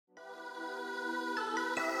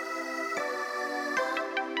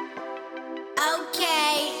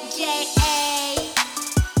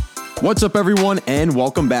What's up, everyone, and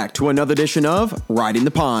welcome back to another edition of Riding the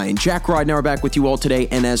Pine. Jack Ridenour back with you all today,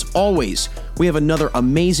 and as always, we have another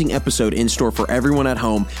amazing episode in store for everyone at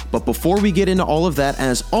home. But before we get into all of that,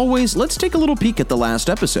 as always, let's take a little peek at the last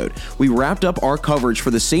episode. We wrapped up our coverage for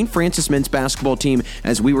the St. Francis men's basketball team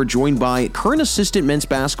as we were joined by current assistant men's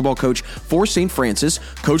basketball coach for St. Francis,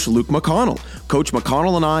 Coach Luke McConnell. Coach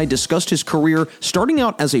McConnell and I discussed his career starting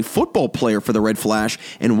out as a football player for the Red Flash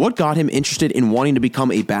and what got him interested in wanting to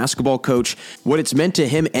become a basketball coach, what it's meant to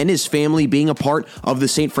him and his family being a part of the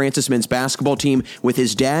St. Francis men's basketball team, with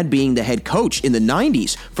his dad being the head coach in the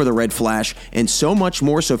 90s for the Red Flash, and so much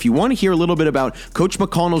more. So if you want to hear a little bit about Coach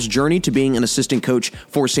McConnell's journey to being an assistant coach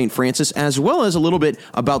for St. Francis, as well as a little bit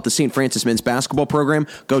about the St. Francis men's basketball program,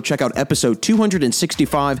 go check out episode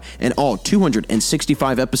 265 and all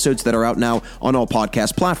 265 episodes that are out now on all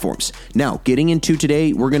podcast platforms. Now, getting into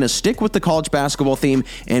today, we're going to stick with the college basketball theme,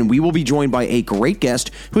 and we will be joined by a great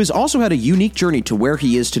guest who has also had a unique journey to where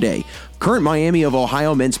he is today. Current Miami of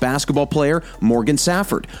Ohio men's basketball player, Morgan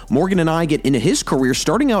Safford. Morgan and I get into his career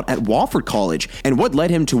starting out at Wofford College and what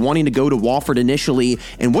led him to wanting to go to Wofford initially,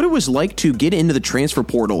 and what it was like to get into the transfer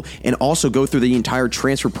portal and also go through the entire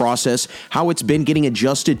transfer process, how it's been getting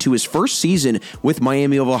adjusted to his first season with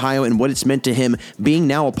Miami of Ohio, and what it's meant to him being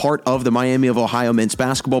now a part of the Miami of Ohio men's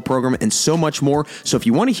basketball program, and so much more. So if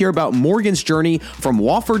you want to hear about Morgan's journey from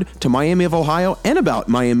Wofford to Miami of Ohio and about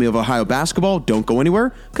Miami of Ohio basketball, don't go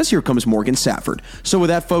anywhere, because here comes Morgan Safford. So with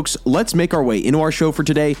that, folks, let's make our way into our show for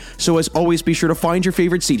today. So as always, be sure to find your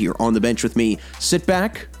favorite seat here on the bench with me. Sit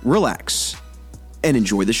back, relax, and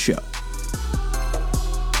enjoy the show.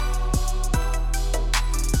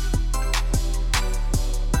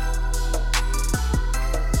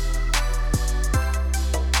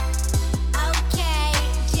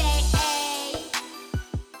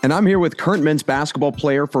 And I'm here with current men's basketball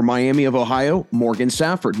player for Miami of Ohio, Morgan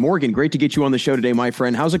Safford. Morgan, great to get you on the show today, my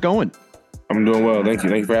friend. How's it going? I'm doing well. Thank you.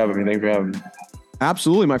 Thank you for having me.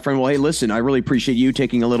 Absolutely, my friend. Well, hey, listen, I really appreciate you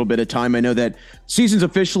taking a little bit of time. I know that season's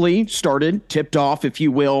officially started, tipped off, if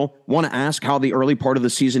you will. Want to ask how the early part of the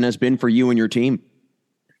season has been for you and your team?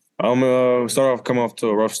 Coming off to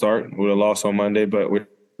a rough start with a loss on Monday, but we're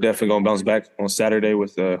definitely going to bounce back on Saturday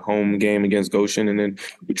with a home game against Goshen, and then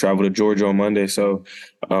we travel to Georgia on Monday. So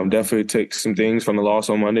definitely take some things from the loss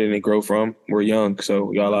on Monday and they grow from. We're young, so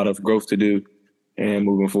we got a lot of growth to do and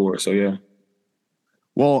moving forward. So, yeah.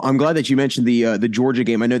 Well, I'm glad that you mentioned the Georgia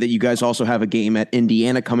game. I know that you guys also have a game at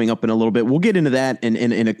Indiana coming up in a little bit. We'll get into that in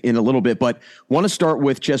a little bit, but want to start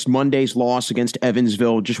with just Monday's loss against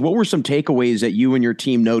Evansville. Just what were some takeaways that you and your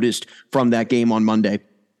team noticed from that game on Monday?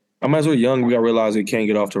 As we're young, we got to realize we can't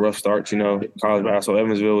get off to rough starts. College basketball,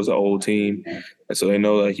 Evansville was an old team, and so they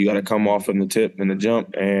know you got to come off from the tip and the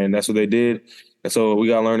jump, and that's what they did. And so we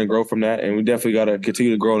got to learn and grow from that, and we definitely got to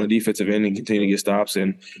continue to grow on the defensive end and continue to get stops.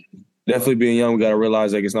 And definitely being young, we got to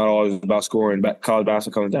realize it's not always about scoring. College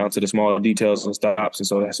basketball comes down to the small details and stops, and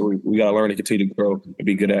so that's what we got to learn and continue to grow and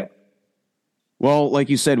be good at. Well, like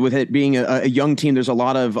you said, with it being a young team, there's a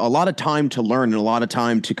lot of time to learn and a lot of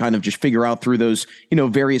time to kind of just figure out through those,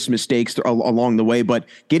 various mistakes along the way. But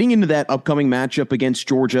getting into that upcoming matchup against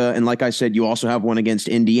Georgia, and like I said, you also have one against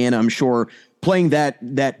Indiana. I'm sure playing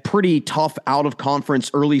that pretty tough out of conference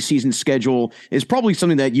early season schedule is probably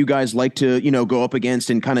something that you guys like to, go up against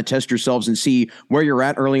and kind of test yourselves and see where you're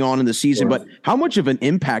at early on in the season. But how much of an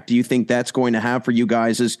impact do you think that's going to have for you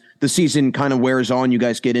guys as the season kind of wears on, you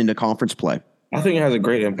guys get into conference play? I think it has a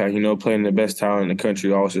great impact. Playing the best talent in the country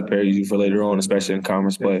always prepares you for later on, especially in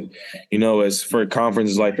conference play. As for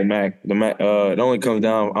conferences like the MAC, it only comes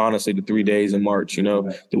down, honestly, to 3 days in March,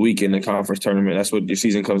 the weekend, the conference tournament. That's what your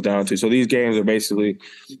season comes down to. So these games are basically,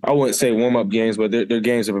 I wouldn't say warm-up games, but they're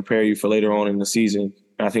games that prepare you for later on in the season.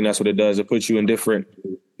 And I think that's what it does. It puts you in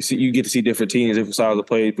you get to see different teams, different styles of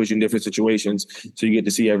play, it puts you in different situations, so you get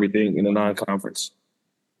to see everything in the non-conference.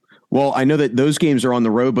 Well, I know that those games are on the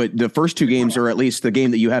road, but the first two games are at least the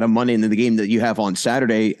game that you had on Monday and then the game that you have on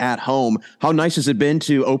Saturday at home. How nice has it been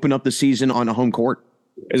to open up the season on a home court?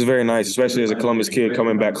 It's very nice, especially as a Columbus kid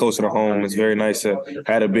coming back closer to home. It's very nice to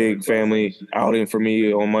had a big family outing for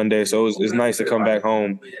me on Monday, so it's nice to come back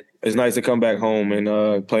home. It's nice to come back home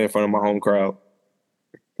and play in front of my home crowd.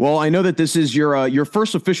 Well, I know that this is your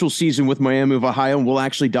first official season with Miami of Ohio, and we'll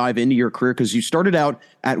actually dive into your career because you started out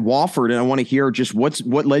at Wofford, and I want to hear just what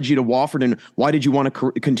led you to Wofford and why did you want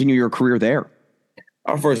to continue your career there?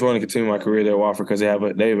 I first wanted to continue my career there at Wofford because they have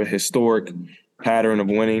a historic pattern of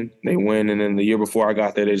winning. They win, and then the year before I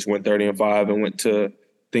got there, they just went 30-5 and went to, I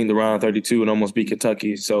think, the round 32 and almost beat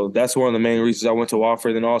Kentucky. So that's one of the main reasons I went to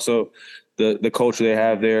Wofford, and also the culture they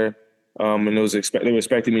have there. And they were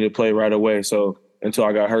expecting me to play right away. So until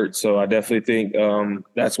I got hurt. So I definitely think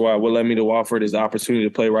that's why what led me to Wofford is the opportunity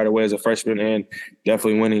to play right away as a freshman, and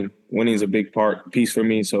definitely winning. Winning is a big piece for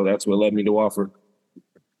me. So that's what led me to Wofford.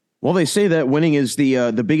 Well, they say that winning is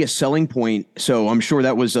the biggest selling point, so I'm sure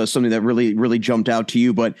that was something that really jumped out to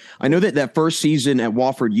you. But I know that first season at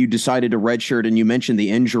Wofford, you decided to redshirt, and you mentioned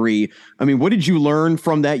the injury. I mean, what did you learn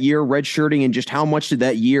from that year redshirting, and just how much did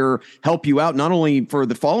that year help you out, not only for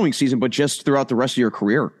the following season, but just throughout the rest of your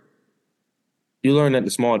career? You learn that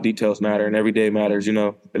the small details matter and every day matters, you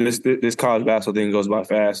know. And this college basketball thing goes by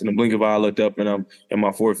fast. In the blink of an eye, I looked up and I'm in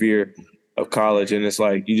my fourth year of college, and it's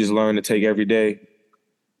like you just learn to take it every day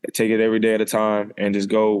at a time, and just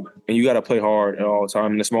go. And you got to play hard at all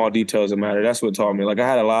time. And the small details that matter. That's what taught me. Like I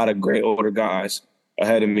had a lot of great older guys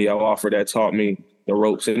ahead of me at Wofford that taught me the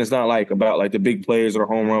ropes. And it's not like about like the big plays or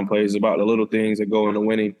home run plays. It's about the little things that go into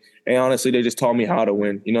winning. And honestly, they just taught me how to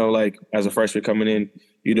win. You know, like as a freshman coming in,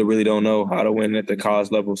 you really don't know how to win at the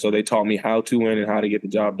college level. So they taught me how to win and how to get the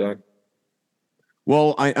job done.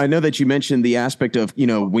 Well, I know that you mentioned the aspect of,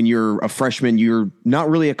 when you're a freshman, you're not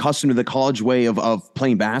really accustomed to the college way of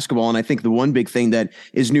playing basketball. And I think the one big thing that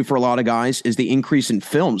is new for a lot of guys is the increase in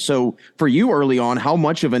film. So for you early on, how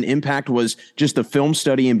much of an impact was just the film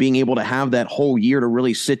study and being able to have that whole year to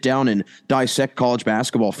really sit down and dissect college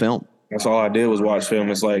basketball film? That's all I did was watch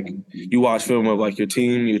film. It's like you watch film of like your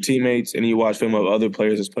team, your teammates, and you watch film of other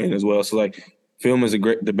players that's playing as well. So like film is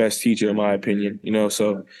the best teacher in my opinion,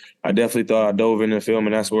 So I definitely thought I dove into film,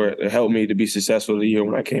 and that's where it helped me to be successful the year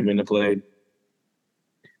when I came into play.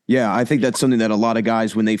 Yeah, I think that's something that a lot of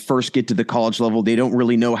guys, when they first get to the college level, they don't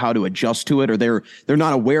really know how to adjust to it, or they're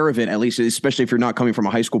not aware of it, at least, especially if you're not coming from a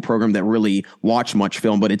high school program that really watch much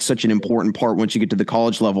film. But it's such an important part once you get to the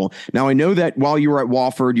college level. Now, I know that while you were at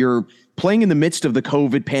Wofford, you're playing in the midst of the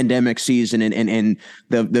COVID pandemic season, and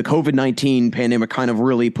the COVID-19 pandemic kind of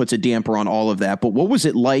really puts a damper on all of that. But what was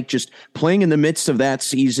it like just playing in the midst of that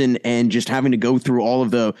season and just having to go through all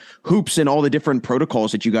of the hoops and all the different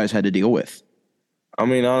protocols that you guys had to deal with? I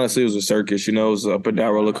mean, honestly, it was a circus, it was up and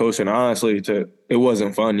down roller coaster. And honestly, it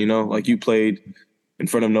wasn't fun, like you played in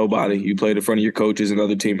front of nobody. You played in front of your coaches and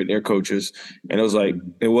other team and their coaches. And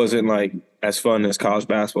it wasn't like as fun as college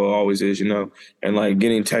basketball always is, and like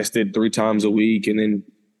getting tested 3 times a week. And then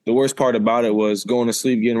the worst part about it was going to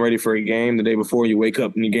sleep, getting ready for a game the day before you wake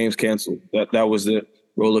up and your game's canceled. That was the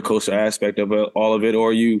roller coaster aspect of it, all of it.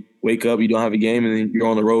 Or you wake up, you don't have a game, and then you're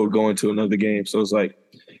on the road going to another game. So it's like,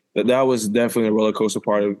 that was definitely a roller coaster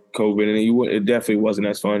part of COVID, and it definitely wasn't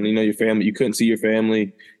as fun. Your family, you couldn't see your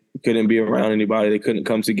family, you couldn't be around anybody, they couldn't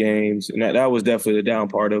come to games, and that was definitely the down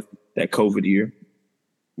part of that COVID year.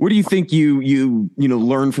 What do you think you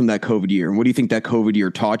learned from that COVID year, and what do you think that COVID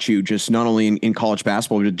year taught you, just not only in college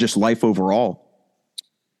basketball, but just life overall?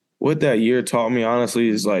 What that year taught me, honestly,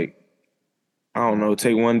 is like, I don't know,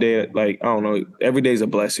 take one day, like, I don't know, every day's a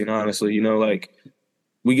blessing, honestly, like,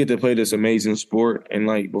 we get to play this amazing sport, and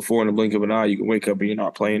like before in the blink of an eye, you can wake up and you're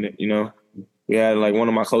not playing it. We had like one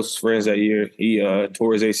of my closest friends that year. He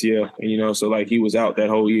tore his ACL, and so like he was out that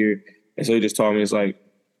whole year, and so he just taught me it's like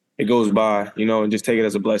it goes by, and just take it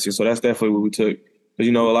as a blessing. So that's definitely what we took, because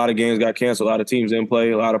a lot of games got canceled, a lot of teams didn't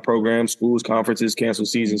play, a lot of programs, schools, conferences canceled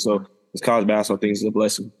season. So this college basketball thing is a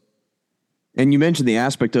blessing. And you mentioned the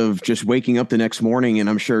aspect of just waking up the next morning, and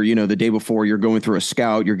I'm sure, the day before you're going through a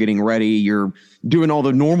scout, you're getting ready, you're doing all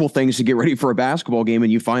the normal things to get ready for a basketball game,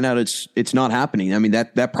 and you find out it's not happening. I mean,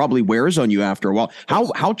 that probably wears on you after a while.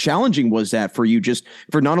 How challenging was that for you, just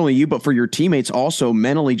for not only you, but for your teammates also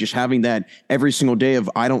mentally, just having that every single day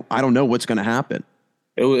of, I don't know what's going to happen?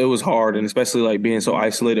 It was hard, and especially like being so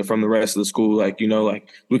isolated from the rest of the school. Like, like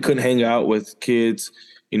we couldn't hang out with kids.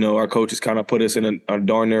 Our coaches kind of put us in a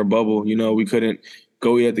darn near bubble. We couldn't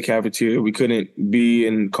go eat at the cafeteria. We couldn't be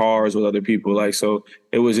in cars with other people. Like, so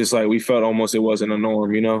it was just like we felt almost it wasn't a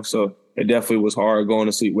norm, So it definitely was hard going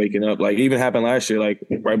to sleep, waking up. Like, it even happened last year, like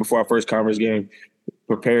right before our first conference game,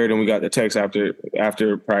 prepared, and we got the text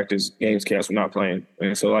after practice, games canceled, not playing.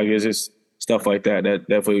 And so, like, it's just stuff like that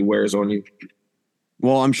definitely wears on you.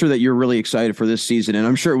 Well, I'm sure that you're really excited for this season, and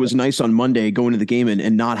I'm sure it was nice on Monday going to the game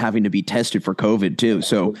and not having to be tested for COVID too.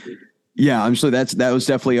 So yeah, I'm sure that was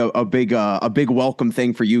definitely a big welcome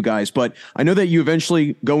thing for you guys. But I know that you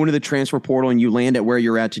eventually go into the transfer portal and you land at where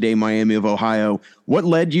you're at today, Miami of Ohio. What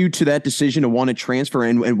led you to that decision to want to transfer,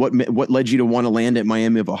 and what led you to want to land at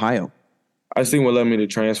Miami of Ohio? I think what led me to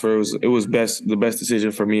transfer was the best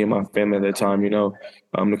decision for me and my family at that time.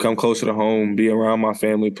 To come closer to home, be around my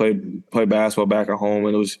family, play basketball back at home,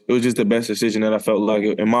 and it was just the best decision that I felt like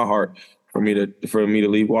in my heart for me to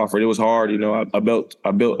leave Wofford. It was hard, I built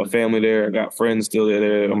a family there. I got friends still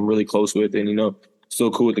there that I'm really close with, and still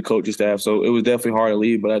cool with the coaching staff. So it was definitely hard to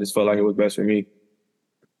leave, but I just felt like it was best for me.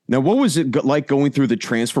 Now, what was it like going through the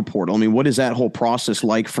transfer portal? I mean, what is that whole process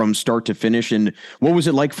like from start to finish? And what was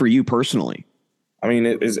it like for you personally? I mean,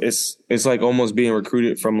 it's like almost being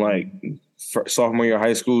recruited from like sophomore year of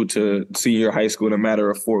high school to senior year of high school in a matter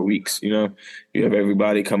of 4 weeks. You know, you have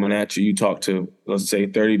everybody coming at you. You talk to, let's say,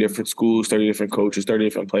 30 different schools, 30 different coaches, 30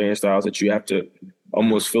 different playing styles that you have to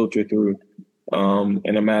almost filter through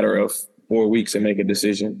in a matter of 4 weeks and make a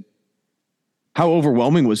decision. How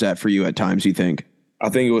overwhelming was that for you at times, you think? I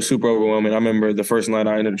think it was super overwhelming. I remember the first night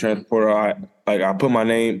I entered the transfer portal, I put my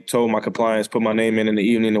name, told my compliance, put my name in the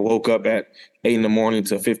evening, and woke up at 8 a.m.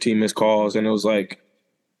 to 15 missed calls, and it was like,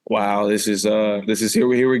 wow, this is here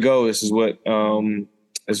we go. This is what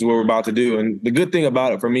we're about to do. And the good thing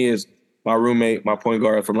about it for me is my roommate, my point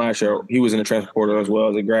guard from last year, he was in the transfer portal as well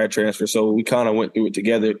as a grad transfer, so we kind of went through it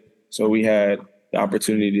together. So we had the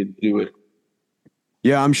opportunity to do it.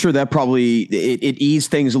 Yeah, I'm sure that probably it eased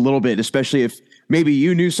things a little bit, especially if maybe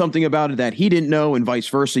you knew something about it that he didn't know and vice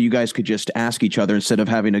versa. You guys could just ask each other instead of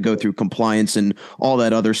having to go through compliance and all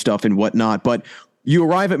that other stuff and whatnot. But you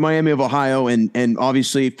arrive at Miami of Ohio and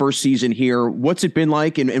obviously first season here. What's it been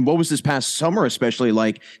like? And what was this past summer especially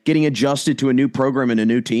like getting adjusted to a new program and a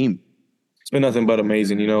new team? It's been nothing but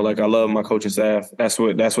amazing. You know, like I love my coaching staff. That's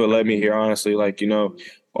what led me here, honestly. Like, you know,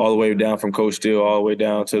 all the way down from Coach Steele, all the way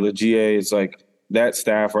down to the GA. It's like that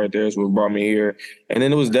staff right there is what brought me here. And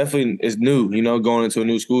then it's new, you know, going into a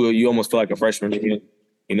new school, you almost feel like a freshman again.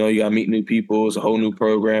 You know, you got to meet new people. It's a whole new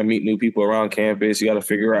program, meet new people around campus. You got to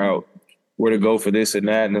figure out where to go for this and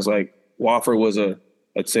that. And it's like Wofford was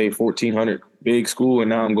let's say 1,400 big school. And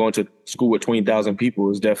now I'm going to school with 20,000 people.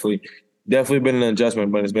 It's definitely been an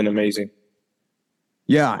adjustment, but it's been amazing.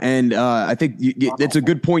 Yeah, and I think it's a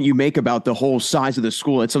good point you make about the whole size of the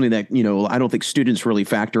school. It's something that, you know, I don't think students really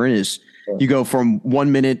factor in is you go from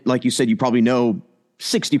 1 minute, like you said, you probably know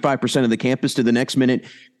 65% of the campus to the next minute.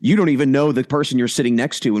 You don't even know the person you're sitting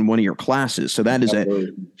next to in one of your classes. So that is a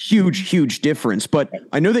huge, huge difference. But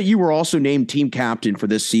I know that you were also named team captain for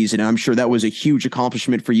this season. I'm sure that was a huge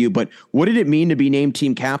accomplishment for you. But what did it mean to be named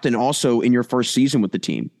team captain also in your first season with the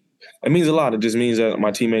team? It means a lot. It just means that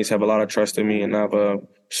my teammates have a lot of trust in me, and I've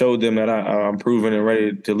showed them that I'm proven and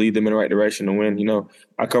ready to lead them in the right direction to win. You know,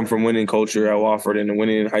 I come from winning culture at Wofford and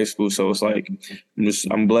winning in high school, so it's like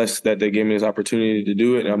I'm blessed that they gave me this opportunity to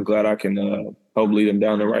do it, and I'm glad I can help lead them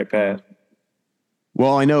down the right path.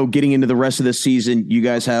 Well, I know getting into the rest of the season, you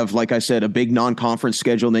guys have, like I said, a big non-conference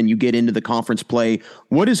schedule, and then you get into the conference play.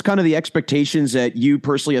 What is kind of the expectations that you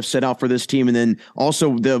personally have set out for this team, and then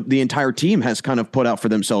also the entire team has kind of put out for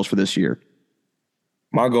themselves for this year?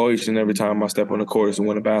 My goal each and every time I step on the court is to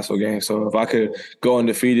win a basketball game. So if I could go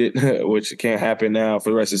undefeated, which can't happen now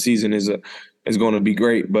for the rest of the season, is going to be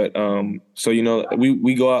great. But so, you know,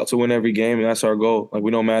 we go out to win every game, and that's our goal. Like,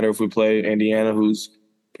 we don't matter if we play Indiana, who's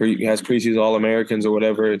has preseason All-Americans or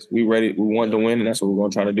whatever. We want to win, and that's what we're going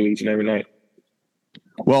to try to do each and every night.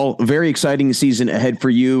 Well, very exciting season ahead for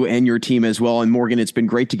you and your team as well. And Morgan, it's been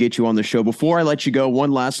great to get you on the show. Before I let you go,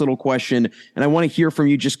 one last little question, and I want to hear from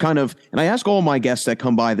you just kind of, and I ask all my guests that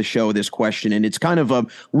come by the show this question, and it's kind of a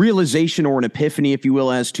realization or an epiphany, if you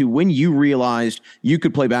will, as to when you realized you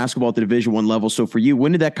could play basketball at the Division I level. So for you,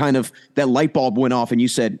 when did that light bulb went off and you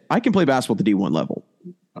said, I can play basketball at the D1 level?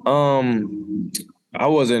 I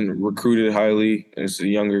wasn't recruited highly as a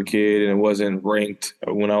younger kid, and it wasn't ranked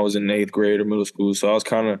when I was in 8th grade or middle school. So I was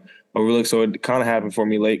kind of overlooked. So it kind of happened for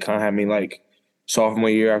me late, kind of had me like sophomore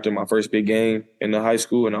year after my first big game in the high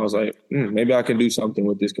school. And I was like, maybe I can do something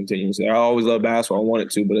with this continuously. I always loved basketball. I wanted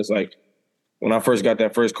to, but it's like when I first got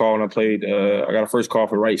that first call and I played, I got a first call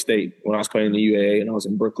for Wright State when I was playing in the UAA, and I was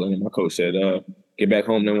in Brooklyn, and my coach said, get back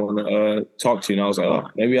home, they want to talk to you. And I was like, oh,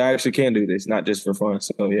 maybe I actually can do this, not just for fun.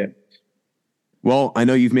 So, yeah. Well, I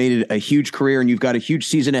know you've made it a huge career and you've got a huge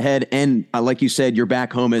season ahead. And like you said, you're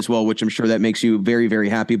back home as well, which I'm sure that makes you very, very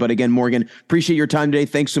happy. But again, Morgan, appreciate your time today.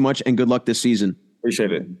 Thanks so much and good luck this season.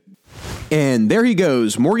 Appreciate it. And there he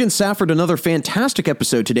goes, Morgan Safford. Another fantastic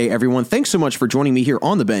episode today, everyone. Thanks so much for joining me here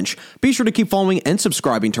on the bench. Be sure to keep following and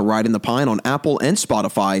subscribing to Ride in the Pine on Apple and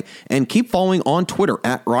Spotify, and keep following on Twitter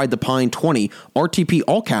at RideThePine20, RTP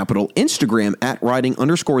all capital, Instagram at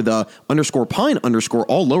riding_the_pine_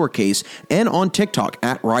 all lowercase, and on TikTok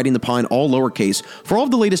at Riding the Pine all lowercase for all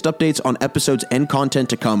of the latest updates on episodes and content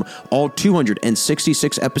to come. All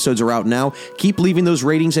 266 episodes are out now. Keep leaving those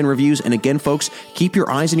ratings and reviews. And again, folks, keep your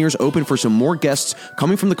eyes and ears open for some more guests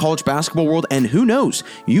coming from the college basketball world, and who knows,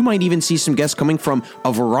 you might even see some guests coming from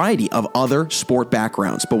a variety of other sport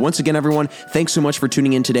backgrounds. But once again, everyone, thanks so much for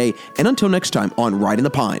tuning in today, and until next time on Ride in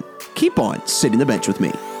the Pine, keep on sitting the bench with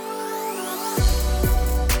me.